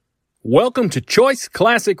Welcome to Choice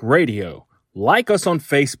Classic Radio. Like us on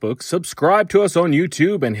Facebook, subscribe to us on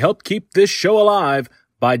YouTube, and help keep this show alive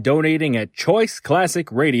by donating at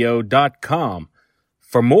choiceclassicradio.com.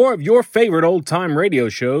 For more of your favorite old-time radio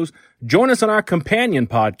shows, join us on our companion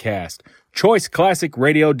podcast, Choice Classic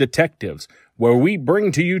Radio Detectives, where we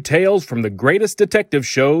bring to you tales from the greatest detective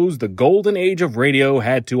shows the golden age of radio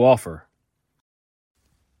had to offer.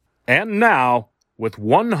 And now, with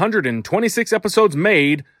 126 episodes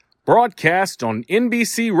made, broadcast on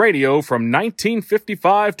NBC Radio from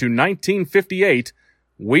 1955 to 1958,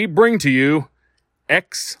 we bring to you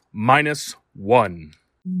X-1.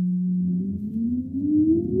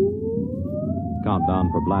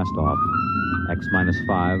 Countdown for blast off.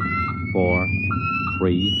 X-5, 4,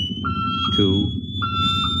 3, 2,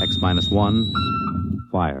 X-1,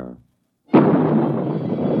 fire.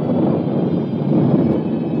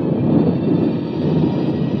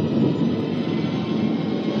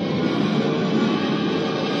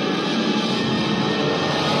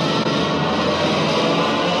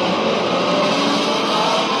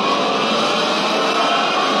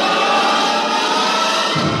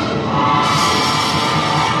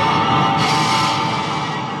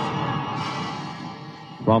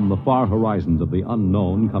 From the far horizons of the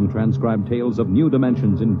unknown come transcribed tales of new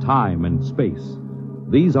dimensions in time and space.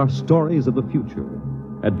 These are stories of the future,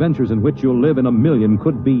 adventures in which you'll live in a million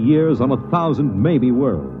could-be years on 1,000 maybe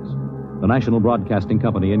worlds. The National Broadcasting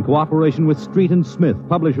Company, in cooperation with Street and Smith,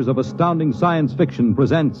 publishers of astounding science fiction,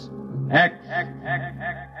 presents X-1.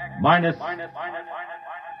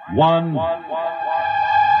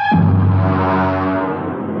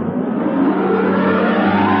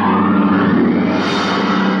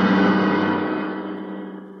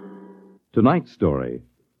 Tonight's story,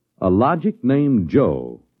 A Logic Named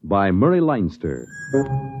Joe, by Murray Leinster.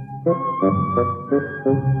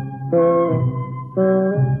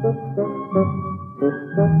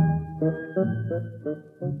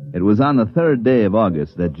 It was on the 3rd day of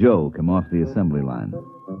August that Joe came off the assembly line.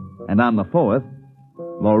 And on the 4th,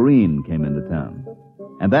 Maureen came into town.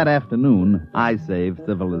 And that afternoon, I saved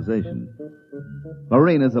civilization.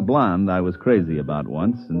 Maureen is a blonde I was crazy about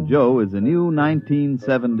once, and Joe is a new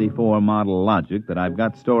 1974 model Logic that I've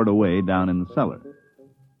got stored away down in the cellar.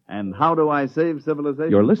 And how do I save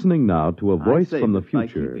civilization? You're listening now to a voice from the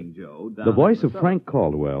future. The voice of Frank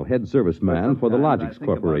Caldwell, head serviceman for the Logix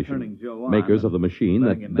Corporation, makers of the machine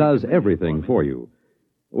that does everything for you.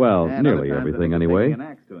 Well, nearly everything anyway.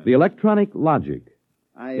 The electronic Logic.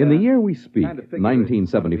 In the year we speak,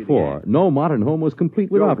 1974, no modern home was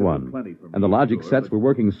complete without one. And the Logic sets were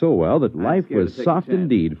working so well that life was soft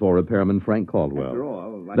indeed for repairman Frank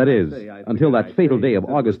Caldwell. That is, until that fatal day of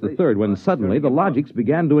August the 3rd, when suddenly the Logics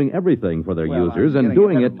began doing everything for their users and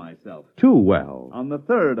doing it too well. On the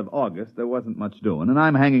 3rd of August, there wasn't much doing, and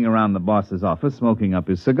I'm hanging around the boss's office smoking up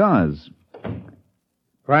his cigars.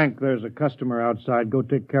 Frank, there's a customer outside. Go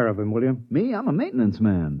take care of him, will you? Me? I'm a maintenance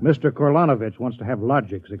man. Mr. Korlanovich wants to have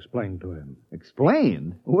Logix explained to him.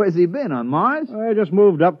 Explained? Where's he been, on Mars? I just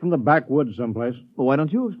moved up from the backwoods someplace. Well, why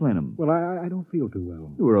don't you explain him? Well, I don't feel too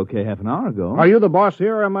well. You were okay half an hour ago. Are you the boss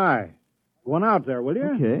here or am I? Go on out there, will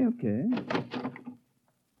you? Okay.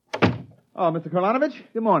 Oh, Mr. Korlanovich,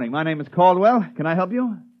 good morning. My name is Caldwell. Can I help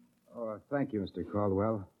you? Oh, thank you, Mr.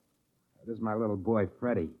 Caldwell. This is my little boy,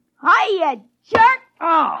 Freddie. Hi, you jerk!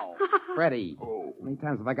 Oh! Freddie. How many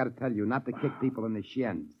times have I got to tell you not to kick people in the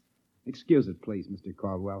shins? Excuse it, please, Mr.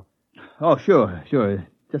 Caldwell. Oh, sure.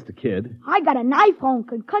 Just a kid. I got a knife home,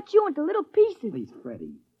 could cut you into little pieces. Please,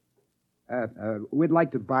 Freddie. We'd like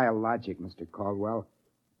to buy a Logic, Mr. Caldwell.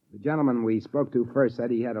 The gentleman we spoke to first said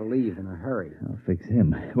he had to leave in a hurry. I'll fix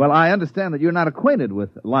him. Well, I understand that you're not acquainted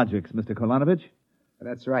with Logix, Mr. Korlanovich.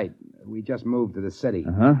 That's right. We just moved to the city.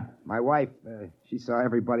 Uh-huh. My wife, she saw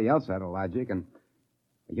everybody else had a Logic, and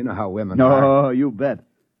you know how women are. Oh, you bet.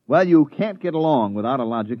 Well, you can't get along without a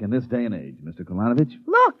Logic in this day and age, Mr. Korlanovich.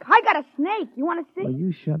 Look, I got a snake. You want to see? Well,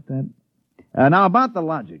 you shut that. Now, about the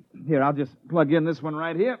Logic. Here, I'll just plug in this one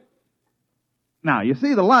right here. Now, you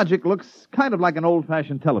see, the Logic looks kind of like an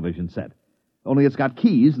old-fashioned television set, only it's got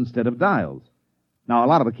keys instead of dials. Now, a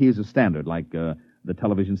lot of the keys are standard, like the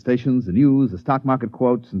television stations, the news, the stock market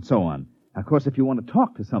quotes, and so on. Of course, if you want to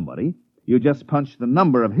talk to somebody, you just punch the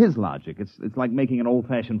number of his Logic. It's like making an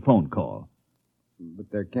old-fashioned phone call.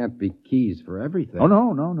 But there can't be keys for everything. Oh,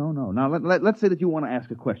 no. Now, let's say that you want to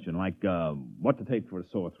ask a question, like what to take for a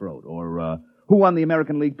sore throat, or who won the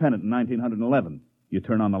American League pennant in 1911. You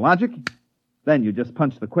turn on the Logic, then you just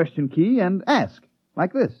punch the question key and ask,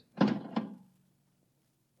 like this.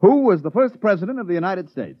 Who was the first president of the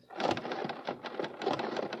United States?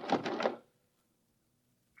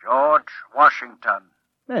 George Washington.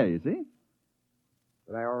 There, you see?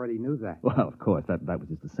 But I already knew that. Well, of course, that was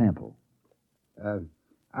just a sample.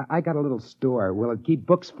 I got a little store. Will it keep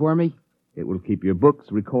books for me? It will keep your books,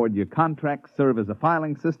 record your contracts, serve as a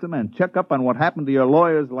filing system, and check up on what happened to your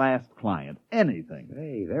lawyer's last client. Anything.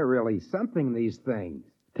 Hey, they're really something, these things.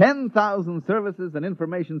 10,000 services and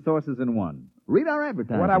information sources in one. Read our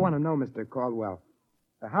advertising. What I want to know, Mr. Caldwell,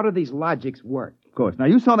 how do these logics work? Of course. Now,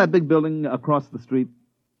 you saw that big building across the street?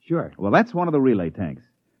 Sure. Well, that's one of the relay tanks.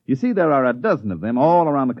 You see, there are a dozen of them all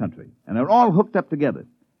around the country, and they're all hooked up together.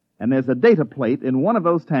 And there's a data plate in one of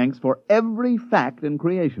those tanks for every fact in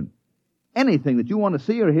creation. Anything that you want to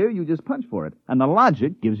see or hear, you just punch for it, and the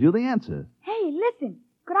logic gives you the answer. Hey, listen.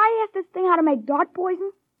 Could I ask this thing how to make dart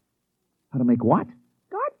poison? How to make what?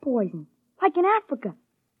 Dart poison. Like in Africa.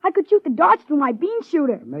 I could shoot the darts through my bean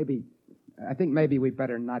shooter. I think maybe we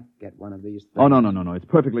better not get one of these things. Oh, no. It's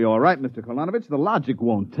perfectly all right, Mr. Kolonovich. The logic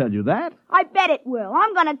won't tell you that. I bet it will.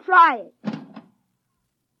 I'm gonna try it.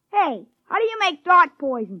 Hey, how do you make dart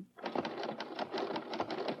poison?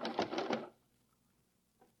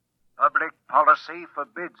 Public policy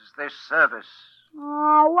forbids this service.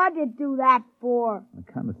 Oh, what'd you do that for?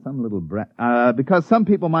 Kind of some little brat. Because some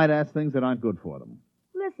people might ask things that aren't good for them.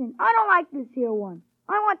 Listen, I don't like this here one.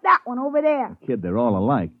 I want that one over there. Kid, they're all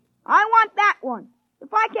alike. I want that one.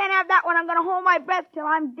 If I can't have that one, I'm gonna hold my breath till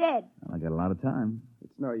I'm dead. I got a lot of time.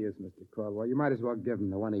 It's no use, Mr. Caldwell. You might as well give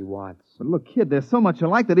him the one he wants. But look, kid, they're so much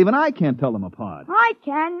alike that even I can't tell them apart. I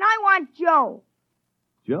can. I want Joe.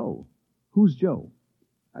 Joe? Who's Joe?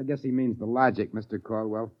 I guess he means the logic, Mr.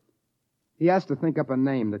 Caldwell. He has to think up a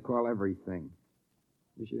name to call everything.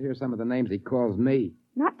 You should hear some of the names he calls me.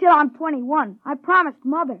 Not till I'm 21. I promised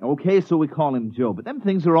Mother. Okay, so we call him Joe, but them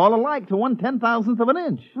things are all alike to 1/10,000th of an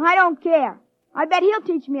inch. I don't care. I bet he'll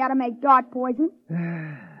teach me how to make dart poison.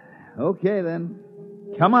 Okay, then.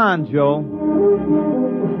 Come on, Joe.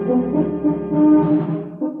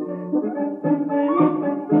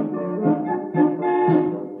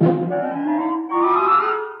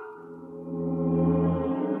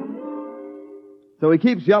 So he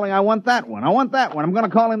keeps yelling, I want that one. I want that one. I'm going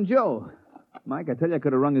to call him Joe. Mike, I tell you, I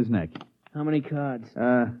could have wrung his neck. How many cards?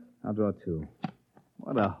 I'll draw 2.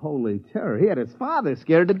 What a holy terror. He had his father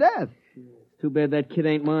scared to death. Too bad that kid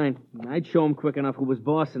ain't mine. I'd show him quick enough who was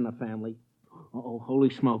boss in the family. Uh-oh,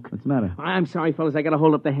 holy smoke. What's the matter? I'm sorry, fellas. I got to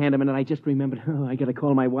hold up the hand a minute. I just remembered. Oh, I got to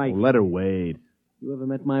call my wife. Oh, let her wait. You ever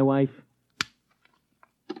met my wife?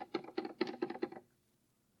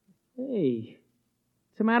 Hey,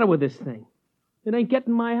 what's the matter with this thing? It ain't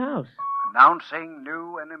getting my house. Announcing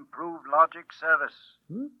new and improved Logic service.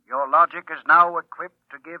 Your Logic is now equipped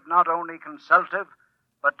to give not only consultative,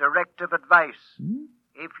 but directive advice.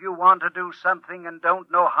 If you want to do something and don't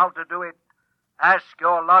know how to do it, ask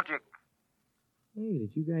your Logic. Hey,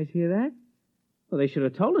 did you guys hear that? Well, they should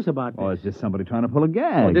have told us about this. Oh, it's just somebody trying to pull a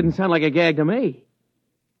gag. Oh, it didn't sound like a gag to me.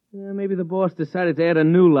 Maybe the boss decided to add a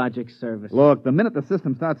new Logic service. Look, the minute the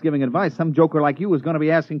system starts giving advice, some joker like you is going to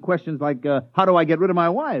be asking questions like, how do I get rid of my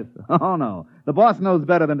wife? Oh, no. The boss knows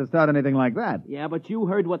better than to start anything like that. Yeah, but you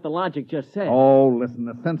heard what the Logic just said. Oh, listen,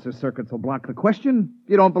 the censor circuits will block the question. If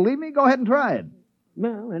you don't believe me, go ahead and try it.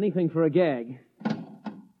 Well, anything for a gag.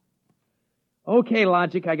 Okay,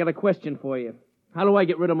 Logic, I got a question for you. How do I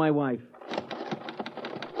get rid of my wife?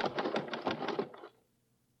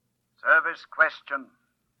 Service question.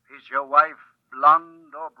 Is your wife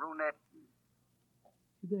blonde or brunette?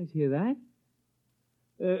 You guys hear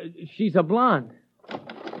that? She's a blonde.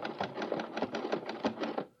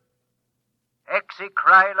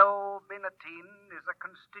 Hexacrylobinatine is a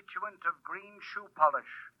constituent of green shoe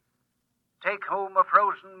polish. Take home a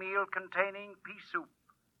frozen meal containing pea soup.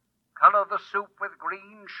 Color the soup with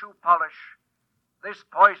green shoe polish. This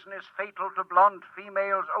poison is fatal to blonde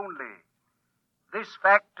females only. This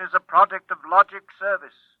fact is a product of Logic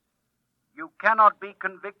service. You cannot be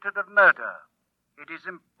convicted of murder. It is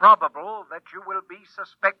improbable that you will be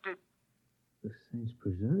suspected. The saints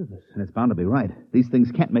preserve us. And it's bound to be right. These things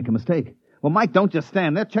can't make a mistake. Well, Mike, don't just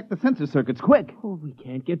stand there. Check the sensor circuits, quick. Oh, we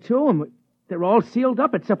can't get to them. They're all sealed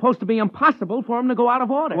up. It's supposed to be impossible for them to go out of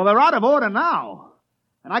order. Well, they're out of order now.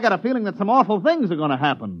 And I got a feeling that some awful things are going to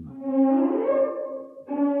happen.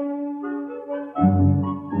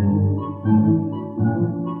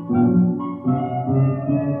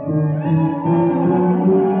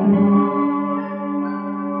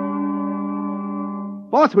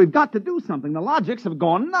 Boss, we've got to do something. The Logics have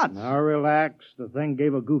gone nuts. Now, relax. The thing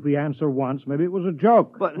gave a goofy answer once. Maybe it was a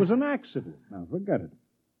joke. But it was an accident. Now, forget it.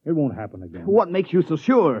 It won't happen again. What makes you so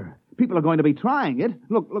sure? People are going to be trying it.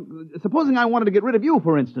 Look, supposing I wanted to get rid of you,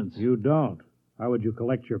 for instance. You don't. How would you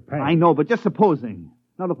collect your pay? I know, but just supposing.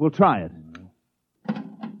 Now, look, we'll try it.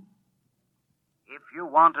 If you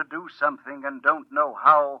want to do something and don't know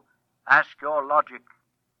how, ask your logic.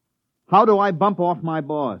 How do I bump off my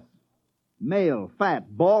boss? Male,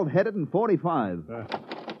 fat, bald-headed, and 45.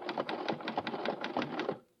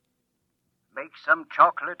 Make some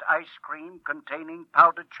chocolate ice cream containing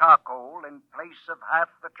powdered charcoal in place of half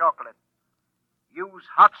the chocolate. Use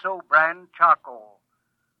Hotso brand charcoal.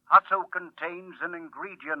 Hotso contains an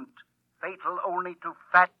ingredient fatal only to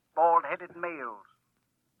fat, bald-headed males.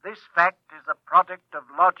 This fact is a product of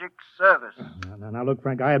Logic's service. Now, look,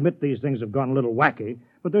 Frank, I admit these things have gone a little wacky,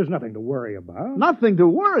 but there's nothing to worry about. Nothing to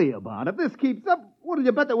worry about. If this keeps up, what do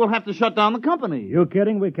you bet that we'll have to shut down the company? You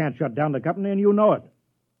kidding? We can't shut down the company, and you know it.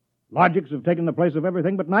 Logics have taken the place of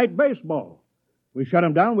everything but night baseball. We shut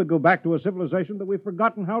them down, we go back to a civilization that we've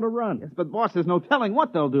forgotten how to run. Yes, but, boss, there's no telling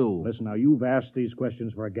what they'll do. Listen, now, you've asked these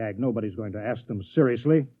questions for a gag. Nobody's going to ask them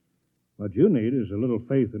seriously. What you need is a little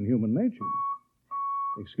faith in human nature.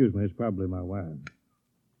 Excuse me, it's probably my wife.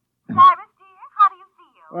 Cyrus, dear, how do you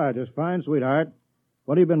feel? Why, just fine, sweetheart.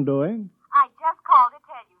 What have you been doing? I just called to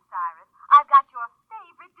tell you, Cyrus. I've got your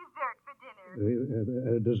favorite dessert for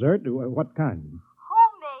dinner. Dessert? What kind?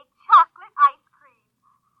 Homemade chocolate ice cream.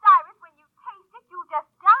 Cyrus, when you taste it, you'll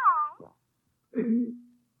just die.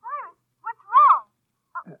 Cyrus, what's wrong?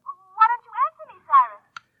 Why don't you answer me, Cyrus?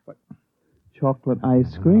 What? Chocolate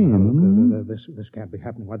ice cream. This can't be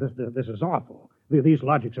happening. Why, this is awful. These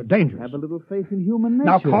logics are dangerous. Have a little faith in human nature.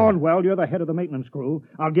 Now, Caldwell, you're the head of the maintenance crew.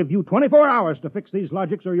 I'll give you 24 hours to fix these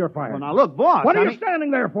logics or you're fired. Well, now, look, boss. What are you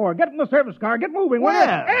standing there for? Get in the service car. Get moving.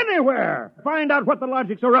 Where? Anywhere. Find out what the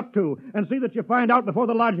logics are up to and see that you find out before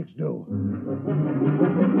the logics do.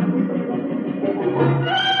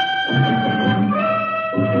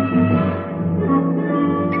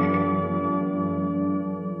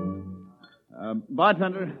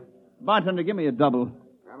 Bartender, give me a double.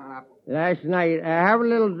 Last night, have a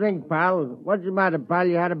little drink, pal. What's the matter, pal?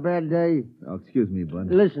 You had a bad day? Oh, excuse me, bud.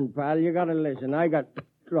 Listen, pal, you gotta listen. I got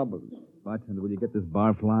troubles. Bartender, will you get this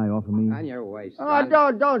barfly off of me? On your way, son.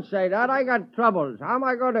 Oh, don't say that. I got troubles. How am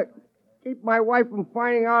I going to keep my wife from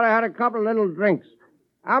finding out I had a couple of little drinks?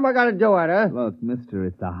 How am I going to do it, huh? Look, mister,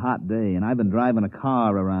 it's a hot day, and I've been driving a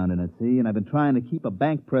car around in it, see? And I've been trying to keep a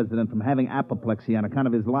bank president from having apoplexy on account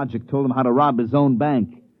of his logic told him how to rob his own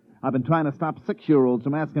bank. I've been trying to stop 6-year-olds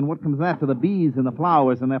from asking what comes after the bees and the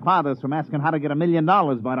flowers and their fathers from asking how to get $1 million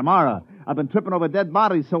by tomorrow. I've been tripping over dead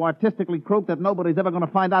bodies so artistically croaked that nobody's ever going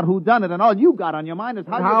to find out who done it, and all you got on your mind is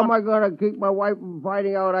how am I going to keep my wife from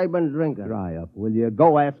finding out I've been drinking? Dry up, will you?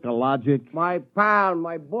 Go ask a logic. My pal,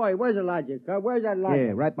 my boy, where's the logic? Where's that logic?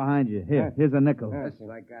 Here, right behind you. Here, here's a nickel.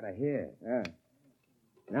 Listen, I gotta hear.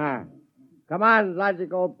 Now, come on,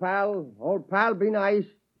 logic, old pal. Old pal, be nice.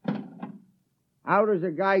 How does a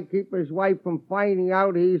guy keep his wife from finding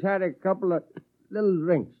out he's had a couple of little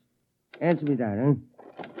drinks? Answer me that, huh?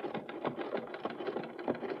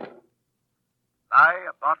 Buy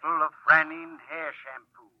a bottle of Franine hair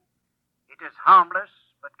shampoo. It is harmless,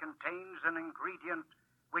 but contains an ingredient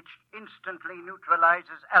which instantly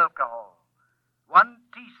neutralizes alcohol. 1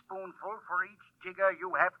 teaspoonful for each jigger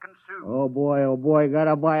you have consumed. Oh, boy,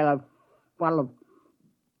 gotta buy a bottle of...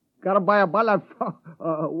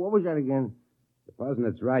 what was that again? Supposing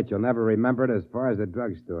it's right, you'll never remember it as far as the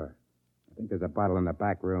drugstore. I think there's a bottle in the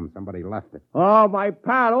back room. Somebody left it. Oh, my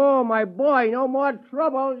pal. Oh, my boy. No more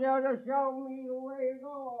trouble. You'll just show me the way to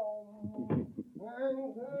go.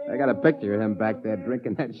 I got a picture of him back there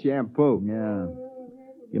drinking that shampoo. Yeah.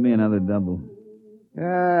 Give me another double.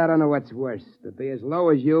 I don't know what's worse, to be as low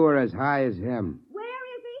as you or as high as him. Where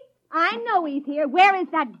is he? I know he's here. Where is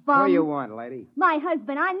that bum? Who you want, lady? My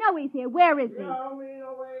husband. I know he's here. Where is he? Show me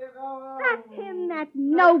the way to go. That's him, that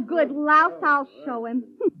no-good louse. I'll show him.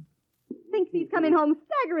 Thinks he's coming home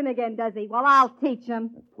staggering again, does he? Well, I'll teach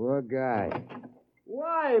him. Poor guy.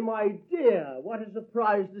 Why, my dear, what a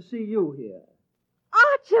surprise to see you here.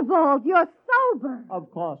 Archibald, you're sober.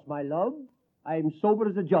 Of course, my love. I'm sober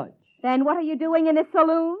as a judge. Then what are you doing in this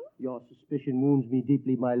saloon? Your suspicion wounds me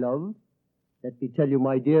deeply, my love. Let me tell you,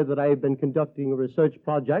 my dear, that I have been conducting a research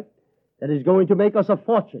project that is going to make us a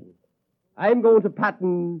fortune. I'm going to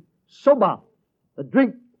patent Soba, the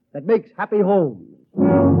drink that makes happy homes.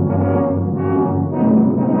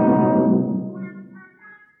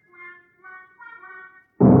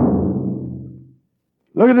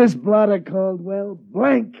 Look at this blotter, Caldwell.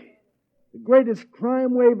 Blank. The greatest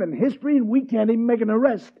crime wave in history, and we can't even make an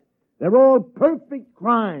arrest. They're all perfect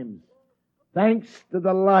crimes. Thanks to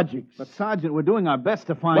the logics. But, Sergeant, we're doing our best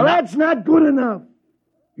to find Well, out... that's not good enough.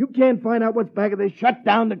 You can't find out what's back of this. Shut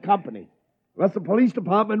down the company. Unless the police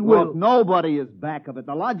department will. Look, nobody is back of it.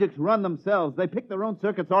 The Logics run themselves. They pick their own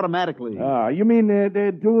circuits automatically. You mean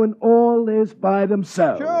they're doing all this by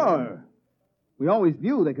themselves? Sure. We always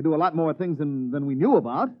knew they could do a lot more things than we knew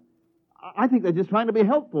about. I think they're just trying to be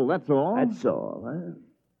helpful, that's all. That's all, huh?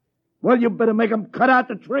 Well, you better make them cut out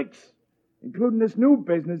the tricks, including this new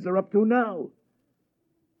business they're up to now.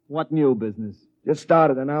 What new business? Just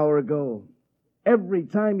started an hour ago. Every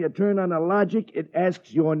time you turn on a Logic, it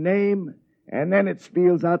asks your name, and then it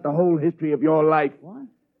spells out the whole history of your life. What?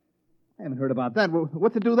 I haven't heard about that.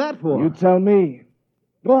 What's it do that for? You tell me.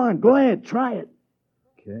 Go ahead, try it.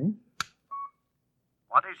 Okay.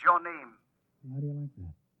 What is your name? How do you like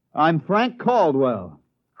that? I'm Frank Caldwell.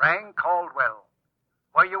 Frank Caldwell.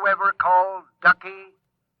 Were you ever called Ducky?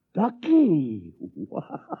 Ducky?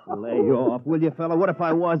 Wow. Lay off, will you, fella? What if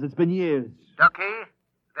I was? It's been years. Ducky,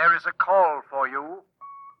 there is a call for you.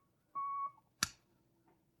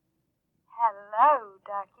 Hello,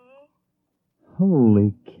 Ducky.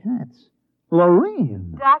 Holy cats.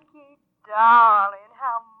 Lorene. Ducky, darling,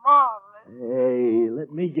 how marvelous. Hey,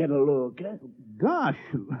 let me get a look. Huh? Gosh,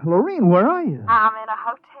 Lorene, where are you? I'm in a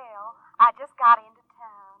hotel. I just got into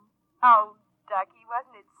town. Oh, Ducky,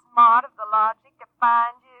 wasn't it smart of the Logic to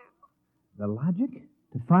find you? The Logic?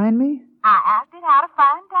 To find me? I asked it how to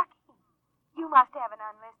find Ducky. You must have an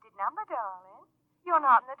unlisted number, darling. You're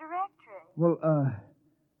not in the directory. Well,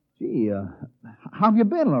 how have you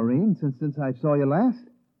been, Lorene, since I saw you last?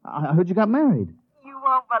 I heard you got married. You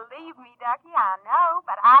won't believe me, Ducky, I know,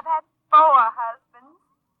 but I've had 4 husbands,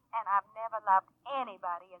 and I've never loved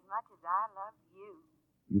anybody as much as I love you.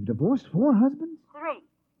 You've divorced 4 husbands? 3.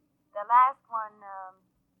 The last one,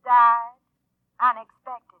 died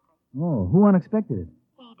unexpectedly. Oh, who unexpected it?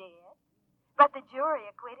 He did. But the jury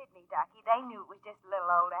acquitted me, Ducky. They knew it was just a little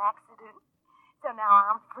old accident. So now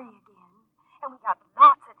I'm free again, and we got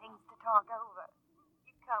lots of things to talk over.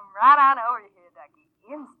 You come right on over here, Ducky.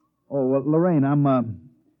 Instant. Oh, well, Lorraine, I'm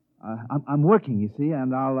working, you see,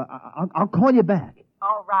 and I'll call you back.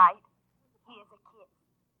 All right. Here's a kiss.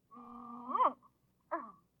 Mm-hmm.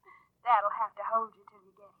 That'll have to hold you till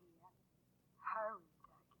you get here. Hurry,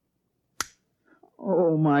 Ducky.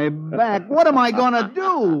 Oh, my back. What am I going to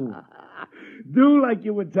do? Do like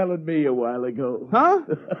you were telling me a while ago. Huh?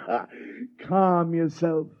 Calm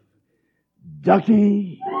yourself.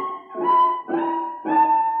 Ducky.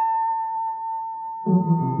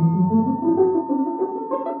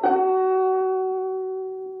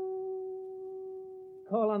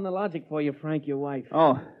 Call on the Logic for you, Frank, your wife.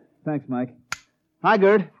 Oh, thanks, Mike. Hi,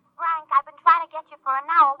 Gerd. Frank, I've been trying to get you for an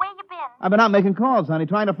hour. Where you been? I've been out making calls, honey,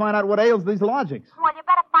 trying to find out what ails these Logics. Well, you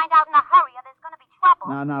better find out in a hurry or there's going to be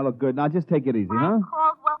trouble. Now, look, Gerd. Now, just take it easy, huh? Frank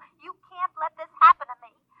Caldwell, you can't let this happen to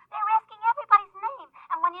me. They're asking everybody's name,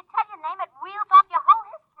 and when you tell your name, it reels off your whole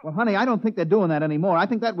history. Well, honey, I don't think they're doing that anymore. I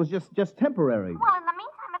think that was just temporary. Well, in the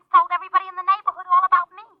meantime, it's told everybody in the neighborhood all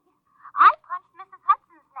about me. I punched Mrs.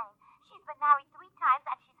 Hudson's name. She's been married 3 times,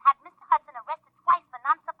 and she's had Mr. Hudson arrested twice for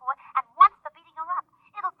non-support and once for beating her up.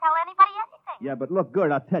 It'll tell anybody anything. Yeah, but look,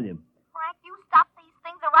 Gerd, I'll tell you. Frank, you stop these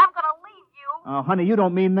things or I'm going to leave you. Oh, honey, you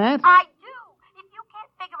don't mean that? I do. If you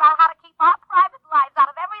can't figure out how to keep our private lives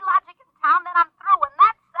out of every Logic in town, then I'm through, and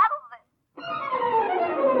that settles it.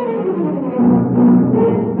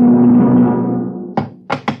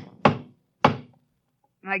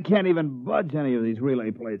 I can't even budge any of these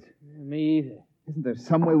relay plates. Me either. Isn't there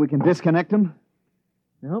some way we can disconnect them?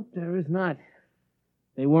 Nope, there is not.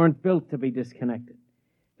 They weren't built to be disconnected.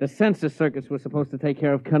 The sensor circuits were supposed to take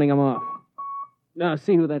care of cutting them off. Now,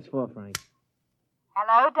 see who that's for, Frank.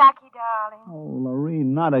 Hello, Ducky, darling. Oh,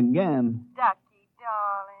 Lorene, not again. Ducky,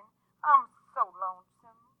 darling. I'm so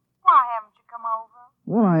lonesome. Why haven't you come over?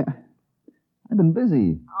 Well, I've been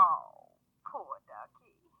busy. Oh, poor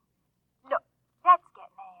Ducky. Look, let's get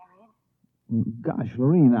married. Gosh,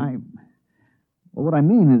 Lorene, well, what I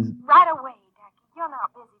mean is... Right away, Ducky. You're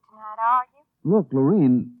not busy tonight, are you? Look,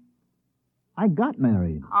 Lorene, I got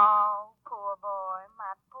married. Oh, poor boy.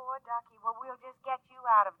 My poor Ducky. Well, we'll just get you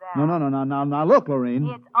out of that. No, look, Lorene.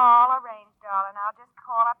 It's all arranged, darling. I'll just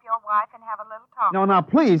call up your wife and have a little talk. No, now,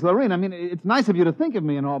 please, Lorene, I mean, it's nice of you to think of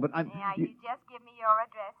me and all, but Yeah, you just give me your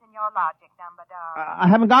address and your Logic number, darling. I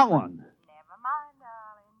haven't got one. Never mind,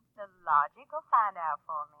 darling. The Logic will find out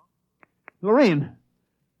for me. Lorene?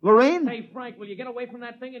 Lorene? Hey, Frank, will you get away from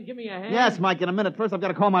that thing and give me a hand? Yes, Mike, in a minute. First, I've got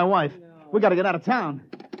to call my wife. No. We got to get out of town.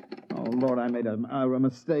 Oh, Lord, I made a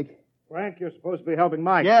mistake. Frank, you're supposed to be helping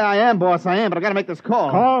Mike. Yeah, I am, boss, I am, but I got to make this call.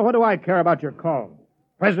 Call? What do I care about your call?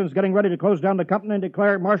 President's getting ready to close down the company and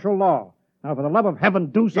declare martial law. Now, for the love of heaven,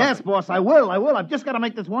 do something. Yes, boss, I will. I've just got to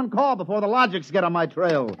make this one call before the Logics get on my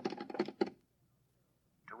trail.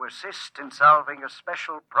 To assist in solving a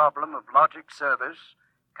special problem of logic service,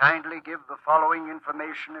 kindly give the following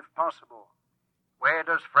information if possible. Where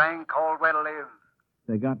does Frank Caldwell live?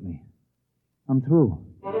 They got me. I'm through.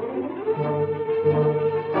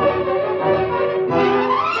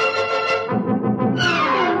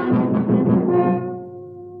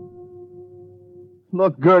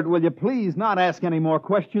 Look, Gert, will you please not ask any more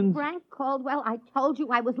questions? Frank Caldwell, I told you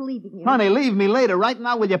I was leaving you. Honey, leave me later. Right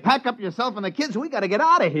now, will you pack up yourself and the kids? We got to get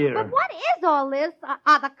out of here. But what is all this?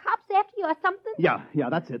 Are the cops after you or something? Yeah,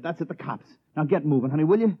 that's it. That's it, the cops. Now get moving, honey,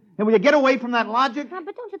 will you? And will you get away from that logic? But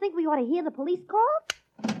don't you think we ought to hear the police call?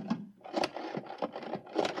 27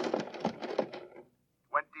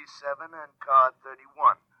 and car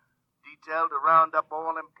 31. Detailed to round up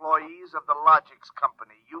all employees of the Logix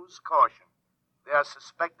Company. Use caution. They are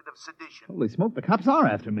suspected of sedition. Holy smoke, the cops are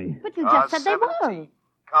after me. But you just said 17. They were.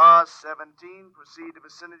 Car 17, proceed to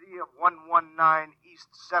vicinity of 119 East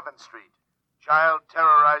 7th Street. Child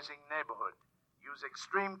terrorizing neighborhood. Use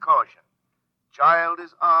extreme caution. Child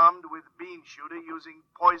is armed with bean shooter using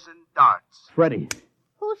poison darts. Freddie.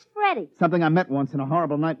 Who's Freddie? Something I met once in a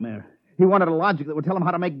horrible nightmare. He wanted a logic that would tell him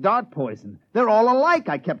how to make dart poison. They're all alike,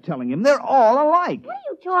 I kept telling him. They're all alike. What are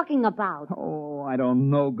you talking about? Oh, I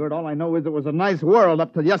don't know, Gert. All I know is it was a nice world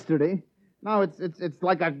up till yesterday. Now it's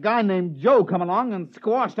like a guy named Joe come along and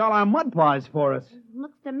squashed all our mud pies for us.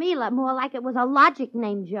 Looks to me more like it was a logic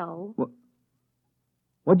named Joe.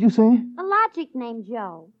 What'd you say? A logic named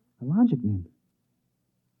Joe. A logic name?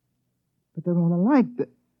 But they're all alike.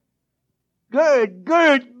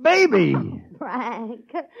 Gert, baby!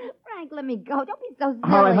 Frank, let me go. Don't be so silly.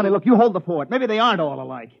 All right, honey, look, you hold the fort. Maybe they aren't all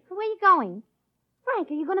alike. Where are you going?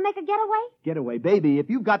 Frank, are you going to make a getaway? Getaway, baby.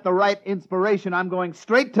 If you've got the right inspiration, I'm going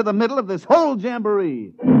straight to the middle of this whole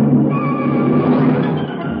jamboree.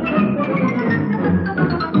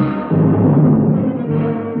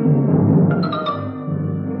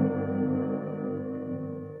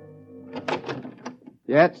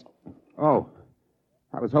 Yes? Oh.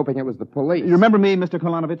 I was hoping it was the police. You remember me, Mr.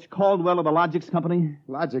 Kolanovich, Caldwell of the Logix Company?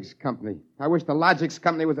 Logix Company. I wish the Logix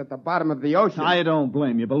Company was at the bottom of the ocean. I don't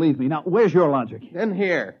blame you, believe me. Now, where's your logic? In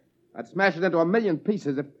here. I'd smash it into a million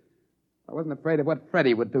pieces if I wasn't afraid of what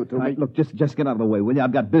Freddie would do to me. Right, look, just get out of the way, will you?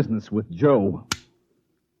 I've got business with Joe.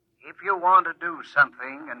 If you want to do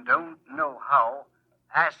something and don't know how,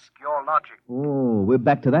 ask your logic. Oh, we're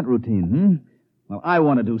back to that routine, Well, I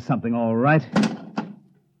want to do something, all right.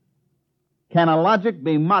 Can a logic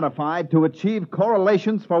be modified to achieve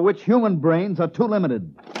correlations for which human brains are too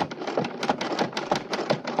limited?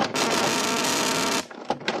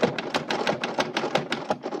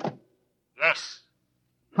 Yes.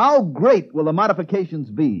 How great will the modifications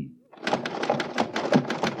be?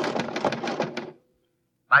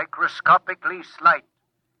 Microscopically slight.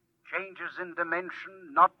 Changes in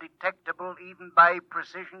dimension not detectable even by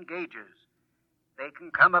precision gauges. They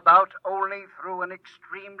can come about only through an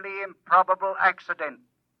extremely improbable accident.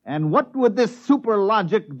 And what would this super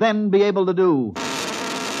logic then be able to do?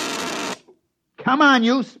 Come on,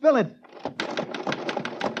 you, spill it.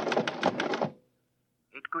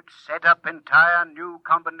 It could set up entire new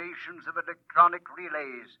combinations of electronic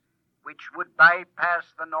relays, which would bypass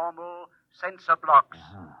the normal sensor blocks,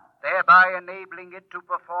 thereby enabling it to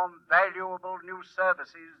perform valuable new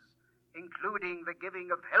services, including the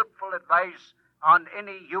giving of helpful advice on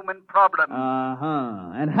any human problem.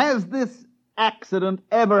 And has this accident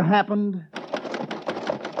ever happened?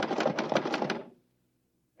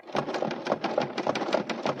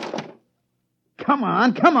 Come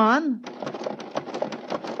on.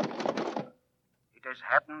 It has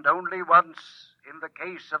happened only once in the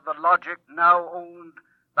case of the logic now owned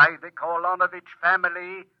by the Kolanovich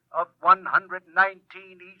family of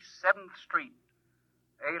 119 East 7th Street.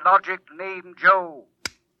 A logic named Joe.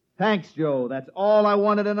 Thanks, Joe. That's all I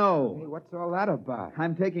wanted to know. Hey, what's all that about?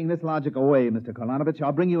 I'm taking this logic away, Mr. Kolanovich.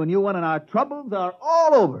 I'll bring you a new one, and our troubles are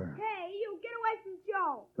all over. Hey, you, get away from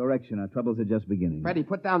Joe. Correction, our troubles are just beginning. Freddie,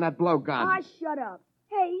 put down that blowgun. Ah, shut up.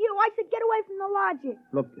 Hey, you, I said get away from the logic.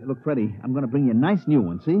 Look, Freddie, I'm going to bring you a nice new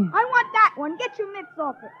one, see? I want that one. Get your mitts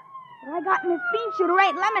off it. What I got in this bean shooter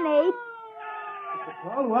ain't lemonade.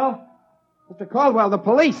 Mr. Caldwell, the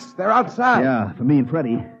police. They're outside. Yeah, for me and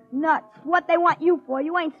Freddie. Nuts. What they want you for?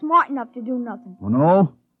 You ain't smart enough to do nothing. Oh,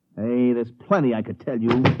 no? Hey, there's plenty I could tell you.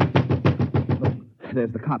 Look,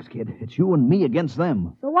 there's the cops, kid. It's you and me against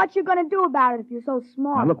them. So what you gonna do about it if you're so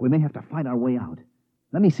smart? Now, look, we may have to fight our way out.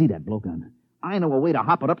 Let me see that blowgun. I know a way to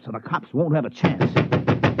hop it up so the cops won't have a chance.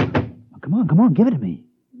 Now, come on, give it to me.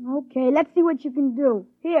 Okay, let's see what you can do.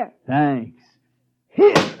 Here. Thanks.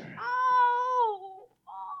 Here! Oh!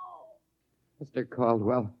 Mr.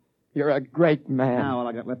 Caldwell, You're a great man. Now all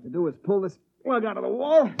I got left to do is pull this plug out of the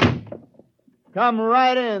wall. Come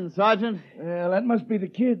right in, Sergeant. Well, that must be the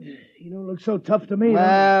kid. He don't look so tough to me.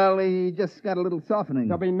 Well, he just got a little softening.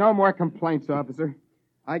 There'll be no more complaints, officer.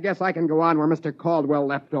 I guess I can go on where Mr. Caldwell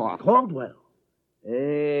left off. Caldwell?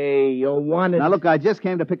 Hey, you wanted... Now, look, I just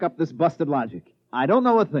came to pick up this busted logic. I don't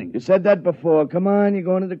know a thing. You said that before. Come on, you're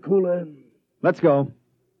going to the cooler. Let's go.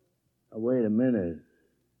 Oh, wait a minute.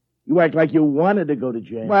 You act like you wanted to go to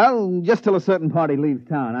jail. Well, just till a certain party leaves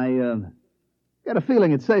town. I got a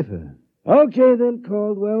feeling it's safer. Okay, then,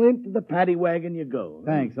 Caldwell. Into the paddy wagon you go.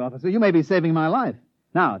 Thanks, officer. You may be saving my life.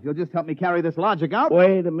 Now, if you'll just help me carry this logic out...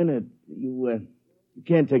 Wait a minute. You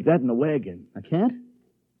can't take that in the wagon. I can't?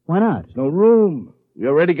 Why not? There's no room. We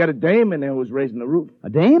already got a dame in there who's raising the roof. A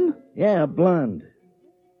dame? Yeah, a blonde.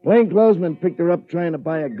 Plainclothesman picked her up trying to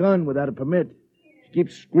buy a gun without a permit. She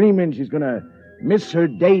keeps screaming she's going to miss her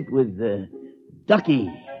date with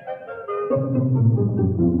Ducky.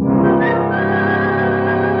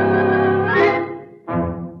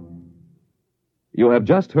 You have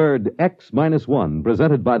just heard X-1,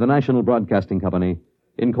 presented by the National Broadcasting Company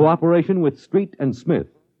in cooperation with Street and Smith,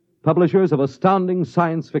 publishers of astounding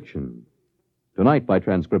science fiction. Tonight, by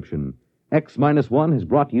transcription, X-1 has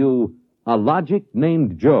brought you A Logic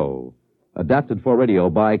Named Joe, adapted for radio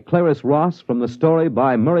by Clarice Ross from the story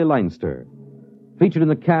by Murray Leinster. Featured in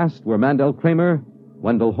the cast were Mandel Kramer,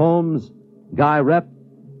 Wendell Holmes, Guy Rep,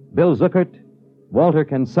 Bill Zuckert, Walter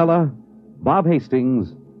Kinsella, Bob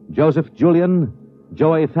Hastings, Joseph Julian,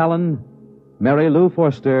 Joey Fallon, Mary Lou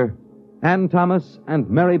Forster, Ann Thomas, and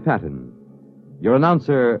Mary Patton. Your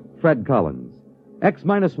announcer, Fred Collins.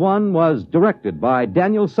 X-1 was directed by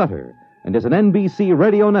Daniel Sutter and is an NBC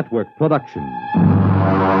Radio Network production.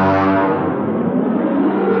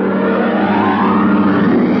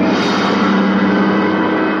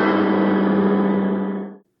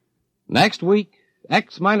 Next week,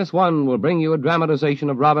 X-1 will bring you a dramatization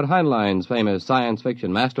of Robert Heinlein's famous science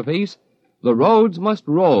fiction masterpiece, The Roads Must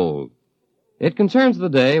Roll. It concerns the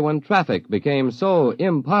day when traffic became so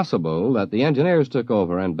impossible that the engineers took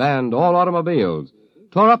over and banned all automobiles,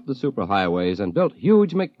 tore up the superhighways, and built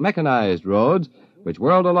huge mechanized roads which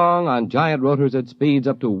whirled along on giant rotors at speeds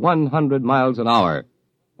up to 100 miles an hour.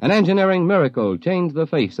 An engineering miracle changed the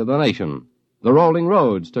face of the nation. The rolling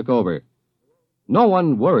roads took over. No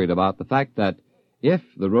one worried about the fact that if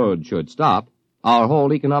the road should stop, our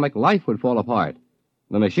whole economic life would fall apart.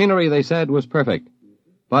 The machinery, they said, was perfect.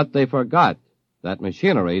 But they forgot that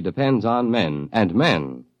machinery depends on men, and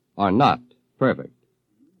men are not perfect.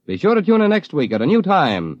 Be sure to tune in next week at a new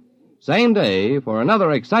time, same day, for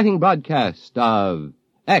another exciting broadcast of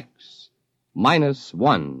X-1.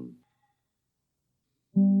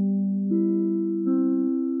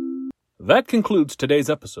 That concludes today's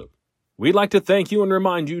episode. We'd like to thank you and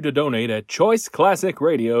remind you to donate at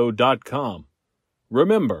choiceclassicradio.com.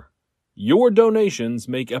 Remember, your donations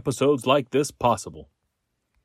make episodes like this possible.